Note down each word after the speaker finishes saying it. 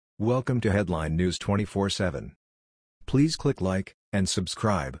Welcome to Headline News 24/7. Please click like and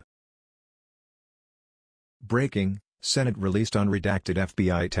subscribe. Breaking: Senate released unredacted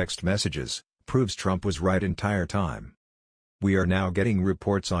FBI text messages, proves Trump was right entire time. We are now getting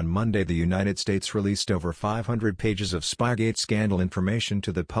reports on Monday the United States released over 500 pages of Spygate scandal information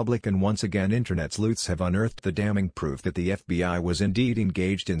to the public, and once again Internet sleuths have unearthed the damning proof that the FBI was indeed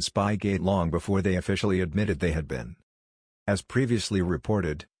engaged in Spygate long before they officially admitted they had been. As previously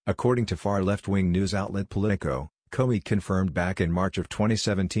reported, according to far left-wing news outlet Politico, Comey confirmed back in March of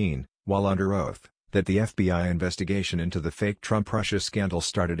 2017, while under oath, that the FBI investigation into the fake Trump-Russia scandal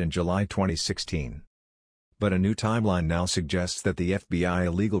started in July 2016. But a new timeline now suggests that the FBI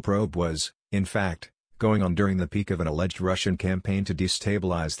illegal probe was, in fact, going on during the peak of an alleged Russian campaign to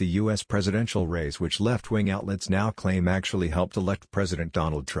destabilize the U.S. presidential race, which left-wing outlets now claim actually helped elect President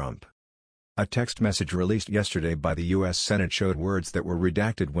Donald Trump. A text message released yesterday by the U.S. Senate showed words that were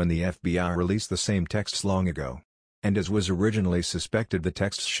redacted when the FBI released the same texts long ago. And as was originally suspected, the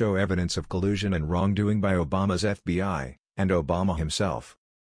texts show evidence of collusion and wrongdoing by Obama's FBI, and Obama himself.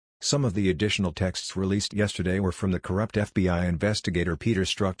 Some of the additional texts released yesterday were from the corrupt FBI investigator Peter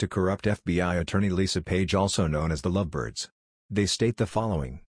Strzok to corrupt FBI attorney Lisa Page, also known as the Lovebirds. They state the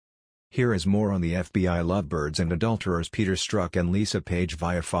following. Here is more on the FBI lovebirds and adulterers Peter Strzok and Lisa Page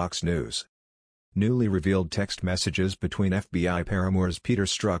via Fox News. Newly revealed text messages between FBI paramours Peter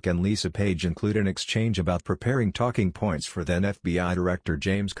Strzok and Lisa Page include an exchange about preparing talking points for then FBI Director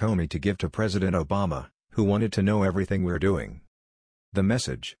James Comey to give to President Obama, who wanted to know everything we're doing. The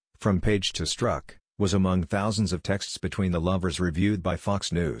message, from Page to Strzok, was among thousands of texts between the lovers reviewed by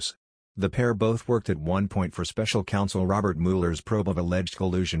Fox News. The pair both worked at one point for special counsel Robert Mueller's probe of alleged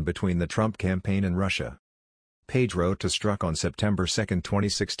collusion between the Trump campaign and Russia. Page wrote to Strzok on September 2,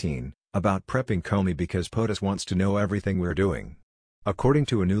 2016, about prepping Comey because POTUS wants to know everything we're doing. According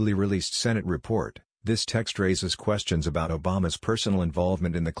to a newly released Senate report, this text raises questions about Obama's personal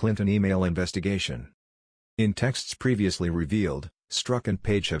involvement in the Clinton email investigation. In texts previously revealed, Strzok and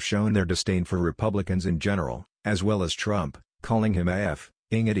Page have shown their disdain for Republicans in general, as well as Trump, calling him a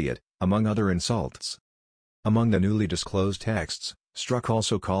f***ing idiot, among other insults. Among the newly disclosed texts, Strzok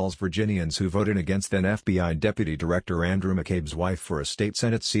also calls Virginians who voted against then FBI Deputy Director Andrew McCabe's wife for a state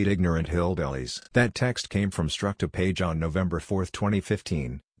Senate seat ignorant hillbillies. That text came from Strzok to Page on November 4,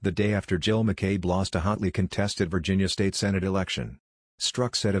 2015, the day after Jill McCabe lost a hotly contested Virginia state Senate election.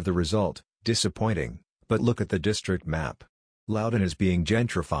 Strzok said of the result, "Disappointing, but look at the district map. Loudoun is being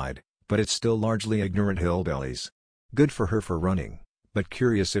gentrified, but it's still largely ignorant hillbillies. Good for her for running, but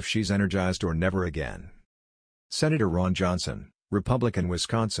curious if she's energized or never again." Senator Ron Johnson, Republican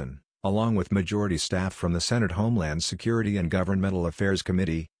Wisconsin, along with majority staff from the Senate Homeland Security and Governmental Affairs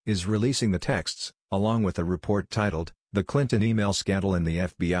Committee, is releasing the texts, along with a report titled, "The Clinton Email Scandal and the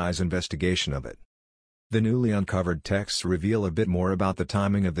FBI's Investigation of It." The newly uncovered texts reveal a bit more about the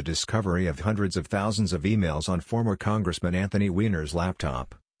timing of the discovery of hundreds of thousands of emails on former Congressman Anthony Weiner's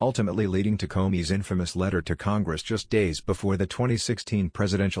laptop, ultimately leading to Comey's infamous letter to Congress just days before the 2016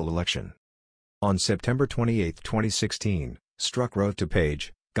 presidential election. On September 28, 2016, Strzok wrote to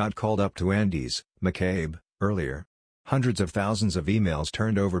Page, "Got called up to Andy's, McCabe, earlier. Hundreds of thousands of emails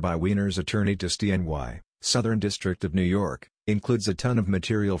turned over by Weiner's attorney to SDNY, Southern District of New York, includes a ton of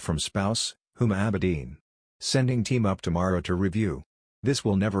material from spouse, Huma Abedin. Sending team up tomorrow to review. This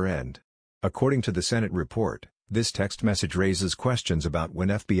will never end." According to the Senate report, this text message raises questions about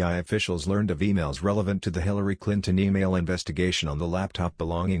when FBI officials learned of emails relevant to the Hillary Clinton email investigation on the laptop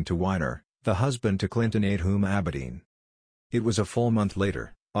belonging to Weiner, the husband to Clinton aide Huma Abedin. It was a full month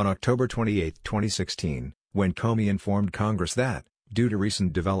later, on October 28, 2016, when Comey informed Congress that, due to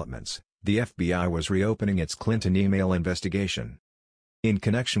recent developments, the FBI was reopening its Clinton email investigation. In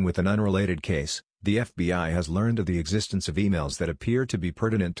connection with an unrelated case, the FBI has learned of the existence of emails that appear to be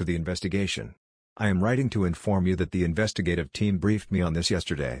pertinent to the investigation. "I am writing to inform you that the investigative team briefed me on this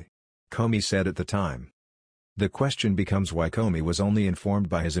yesterday," Comey said at the time. The question becomes why Comey was only informed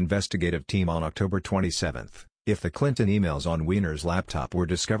by his investigative team on October 27, if the Clinton emails on Weiner's laptop were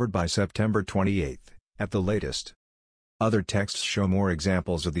discovered by September 28, at the latest. Other texts show more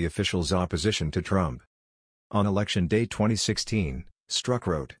examples of the officials' opposition to Trump. On Election Day 2016, Strzok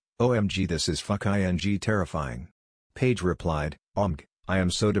wrote, "OMG, this is fucking terrifying." Page replied, I am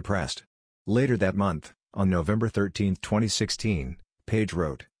so depressed." Later that month, on November 13, 2016, Page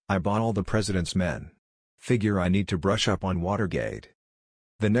wrote, "I bought all the president's men. Figure I need to brush up on Watergate."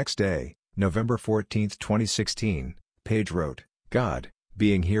 The next day, November 14, 2016, Page wrote, "God,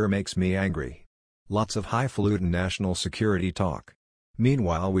 being here makes me angry. Lots of highfalutin national security talk.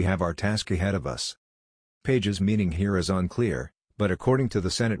 Meanwhile we have our task ahead of us." Page's meaning here is unclear, But according to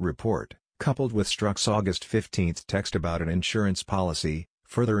the Senate report, coupled with Strzok's August 15 text about an insurance policy,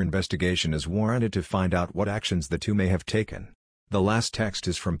 further investigation is warranted to find out what actions the two may have taken. The last text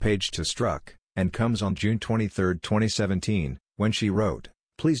is from Page to Strzok, and comes on June 23, 2017, when she wrote,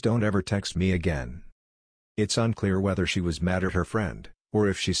 "Please don't ever text me again." It's unclear whether she was mad at her friend, or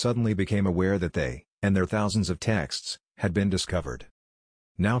if she suddenly became aware that they, and their thousands of texts, had been discovered.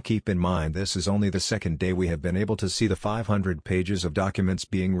 Now keep in mind this is only the second day we have been able to see the 500 pages of documents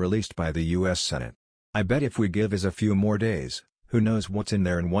being released by the U.S. Senate. I bet if we give us a few more days, who knows what's in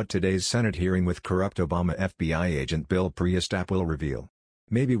there and what today's Senate hearing with corrupt Obama FBI agent Bill Priestap will reveal.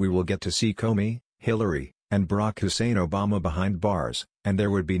 Maybe we will get to see Comey, Hillary, and Barack Hussein Obama behind bars, and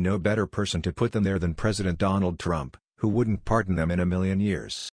there would be no better person to put them there than President Donald Trump, who wouldn't pardon them in a million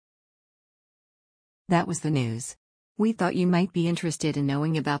years. That was the news. We thought you might be interested in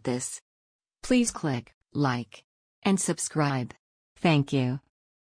knowing about this. Please click like and subscribe. Thank you.